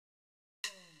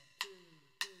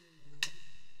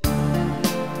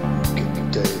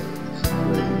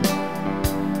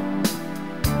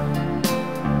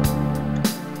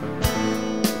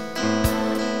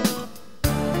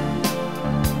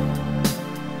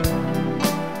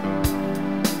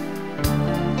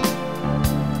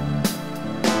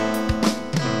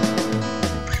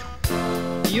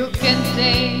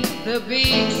tame the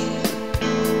beast,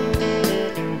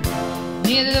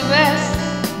 neither the west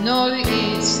nor the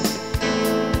east.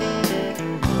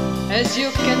 As you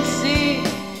can see,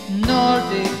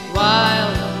 Nordic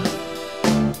wild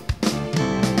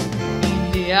in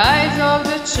the eyes of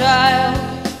the child,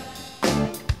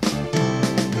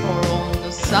 or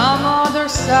on some other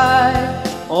side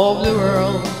of the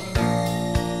world.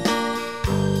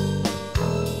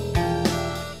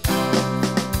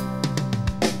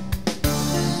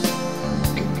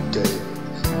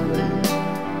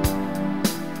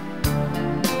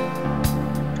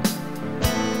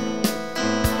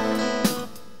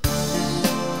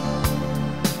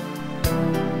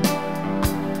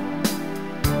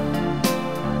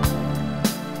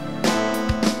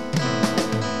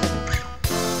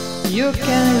 You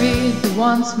can read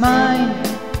one's mind,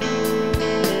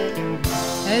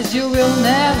 as you will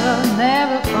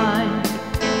never find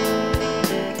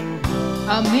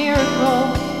a miracle,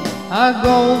 a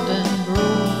golden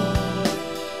broom,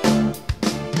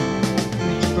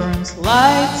 which burns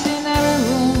lights in every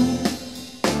room,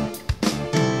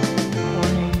 or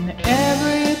in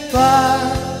every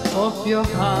part of your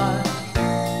heart.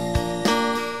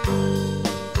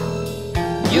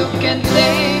 You can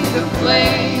tame the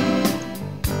flame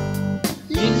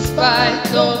in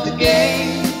spite of the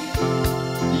game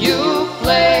you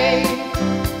play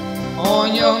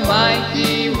on your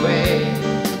mighty way.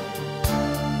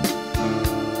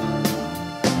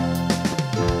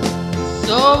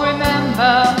 So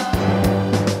remember,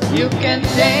 you can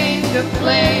tame the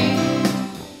flame,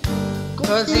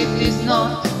 'cause it is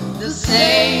not the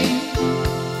same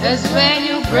as when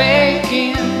you break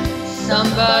in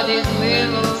somebody's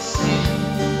little sin.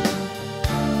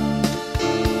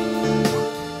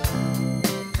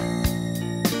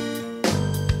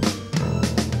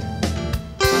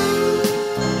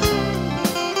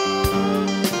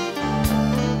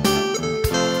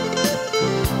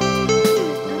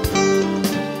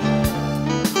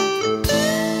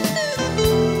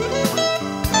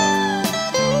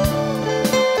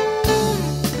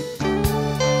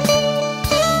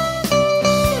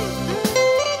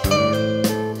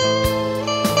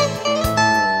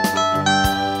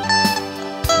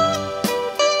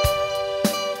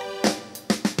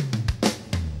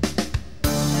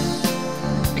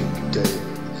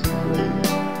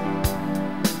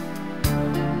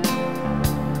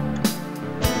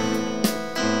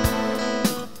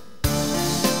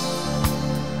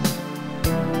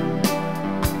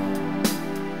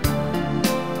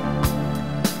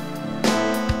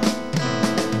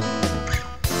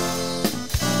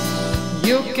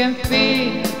 You can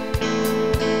feed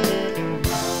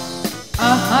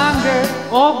a hunger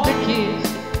of the kid,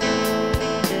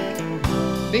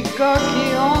 because he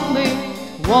only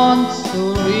wants to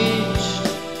reach,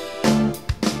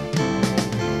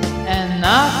 and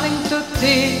nothing to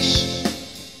teach,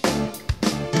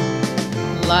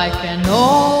 like an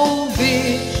old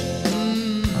beach.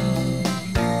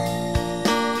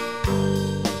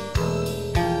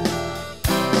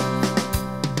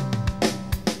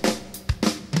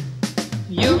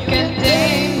 You can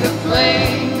tame the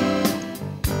flame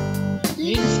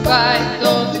in spite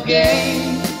of the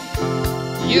game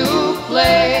you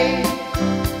play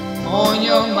on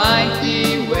your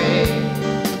mighty way.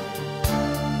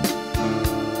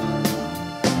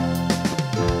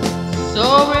 So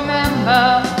remember,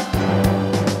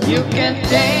 you can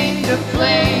tame the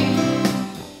flame,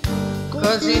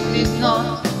 'cause it is not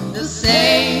the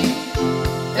same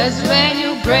as when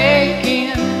you break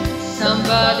in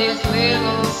somebody's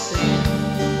little sin.